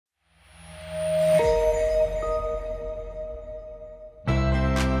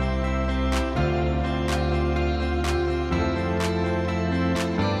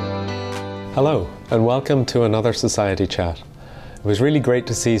Hello, and welcome to another Society Chat. It was really great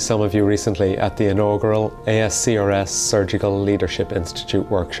to see some of you recently at the inaugural ASCRS Surgical Leadership Institute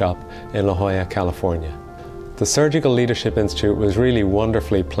workshop in La Jolla, California. The Surgical Leadership Institute was really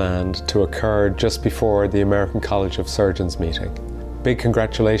wonderfully planned to occur just before the American College of Surgeons meeting. Big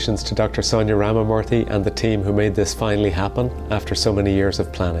congratulations to Dr. Sonia Ramamurthy and the team who made this finally happen after so many years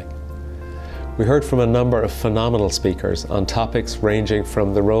of planning. We heard from a number of phenomenal speakers on topics ranging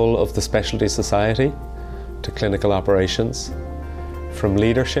from the role of the Specialty Society to clinical operations, from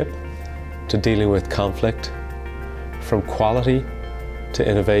leadership to dealing with conflict, from quality to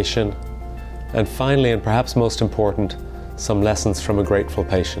innovation, and finally, and perhaps most important, some lessons from a grateful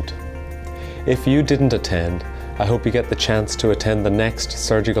patient. If you didn't attend, I hope you get the chance to attend the next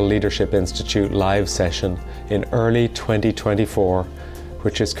Surgical Leadership Institute live session in early 2024,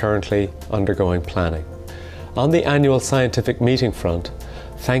 which is currently undergoing planning. On the annual scientific meeting front,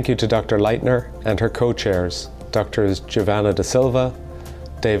 thank you to Dr. Leitner and her co-chairs, Drs. Giovanna Da Silva,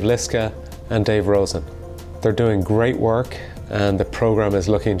 Dave Liska, and Dave Rosen. They're doing great work and the program is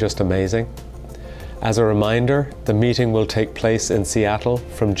looking just amazing. As a reminder, the meeting will take place in Seattle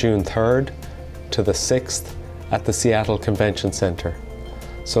from June 3rd to the 6th at the Seattle Convention Center.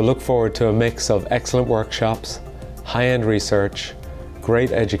 So look forward to a mix of excellent workshops, high-end research,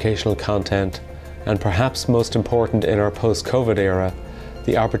 great educational content, and perhaps most important in our post-COVID era,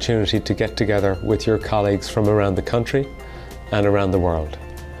 the opportunity to get together with your colleagues from around the country and around the world.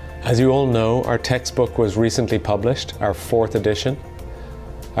 As you all know, our textbook was recently published, our 4th edition.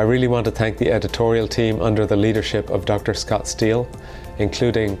 I really want to thank the editorial team under the leadership of Dr. Scott Steele,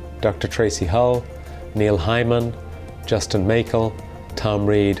 including Dr. Tracy Hull, Neil Hyman, Justin Makel, Tom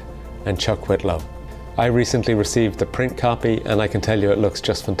Reed, and Chuck Whitlow. I recently received the print copy and I can tell you it looks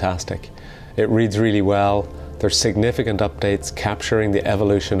just fantastic. It reads really well, there's significant updates capturing the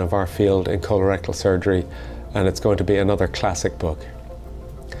evolution of our field in colorectal surgery, and it's going to be another classic book.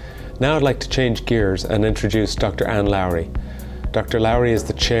 Now I'd like to change gears and introduce Dr. Anne Lowry. Dr. Lowry is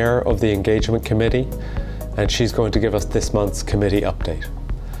the chair of the Engagement Committee, and she's going to give us this month's committee update.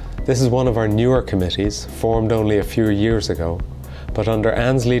 This is one of our newer committees, formed only a few years ago, but under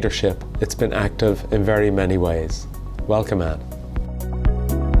Anne's leadership, it's been active in very many ways. Welcome, Anne.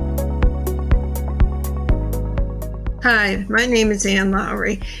 Hi, my name is Anne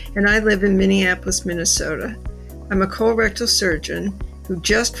Lowry, and I live in Minneapolis, Minnesota. I'm a colorectal surgeon who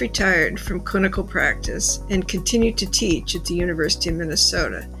just retired from clinical practice and continue to teach at the University of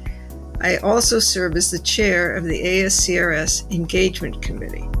Minnesota. I also serve as the chair of the ASCRS Engagement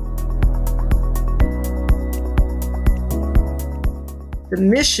Committee. The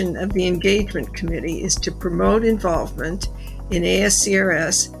mission of the Engagement Committee is to promote involvement in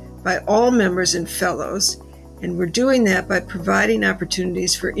ASCRS by all members and fellows, and we're doing that by providing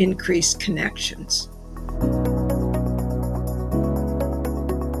opportunities for increased connections.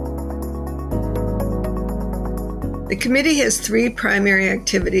 The committee has 3 primary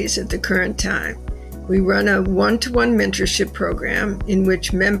activities at the current time. We run a one-to-one mentorship program in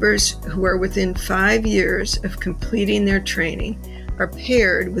which members who are within 5 years of completing their training are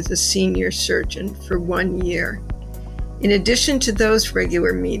paired with a senior surgeon for 1 year. In addition to those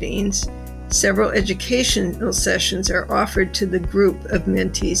regular meetings, several educational sessions are offered to the group of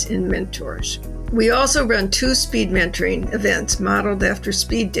mentees and mentors. We also run 2 speed mentoring events modeled after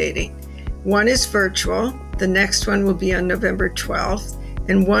speed dating. One is virtual, the next one will be on November 12th,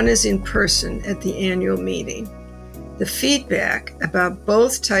 and one is in person at the annual meeting. The feedback about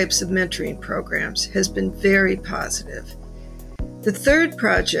both types of mentoring programs has been very positive. The third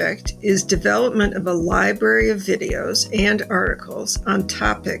project is development of a library of videos and articles on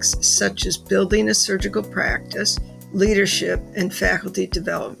topics such as building a surgical practice, leadership, and faculty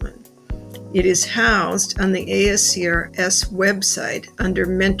development. It is housed on the ASCRS website under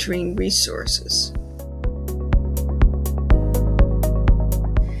Mentoring Resources.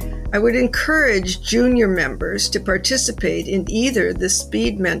 I would encourage junior members to participate in either the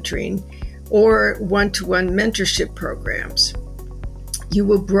speed mentoring or one-to-one mentorship programs. You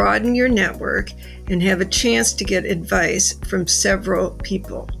will broaden your network and have a chance to get advice from several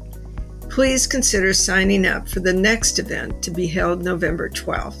people. Please consider signing up for the next event to be held November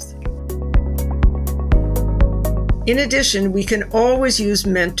 12th. In addition, we can always use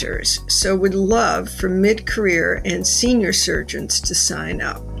mentors, so would love for mid-career and senior surgeons to sign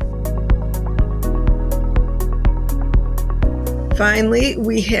up. Finally,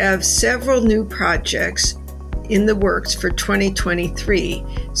 we have several new projects in the works for 2023,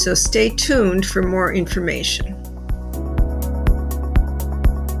 so stay tuned for more information.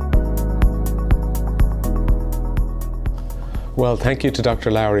 Well, thank you to Dr.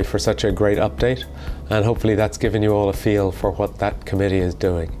 Lowry for such a great update, and hopefully that's given you all a feel for what that committee is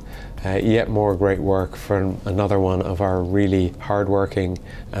doing. Yet more great work from another one of our really hard-working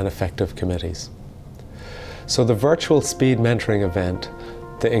and effective committees. So the virtual speed mentoring event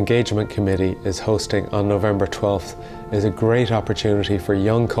the Engagement Committee is hosting on November 12th is a great opportunity for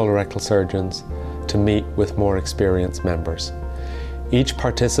young colorectal surgeons to meet with more experienced members. Each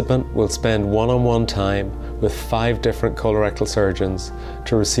participant will spend one-on-one time with 5 different colorectal surgeons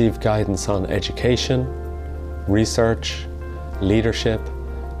to receive guidance on education, research, leadership,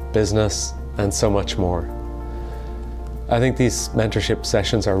 business, and so much more. I think these mentorship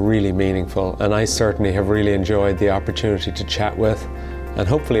sessions are really meaningful, and I certainly have really enjoyed the opportunity to chat with and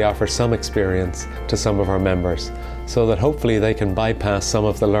hopefully offer some experience to some of our members, so that hopefully they can bypass some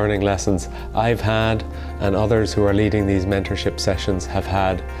of the learning lessons I've had and others who are leading these mentorship sessions have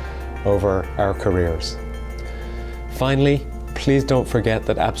had over our careers. Finally, please don't forget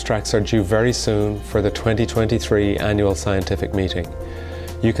that abstracts are due very soon for the 2023 Annual Scientific Meeting.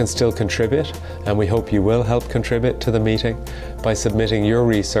 You can still contribute, and we hope you will help contribute to the meeting by submitting your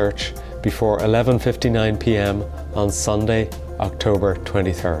research before 11:59 p.m. on Sunday, October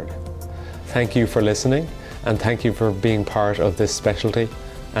 23rd. Thank you for listening, and thank you for being part of this specialty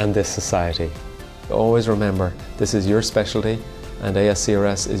and this society. Always remember, this is your specialty and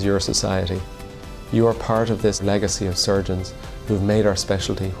ASCRS is your society. You are part of this legacy of surgeons who've made our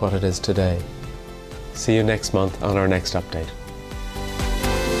specialty what it is today. See you next month on our next update.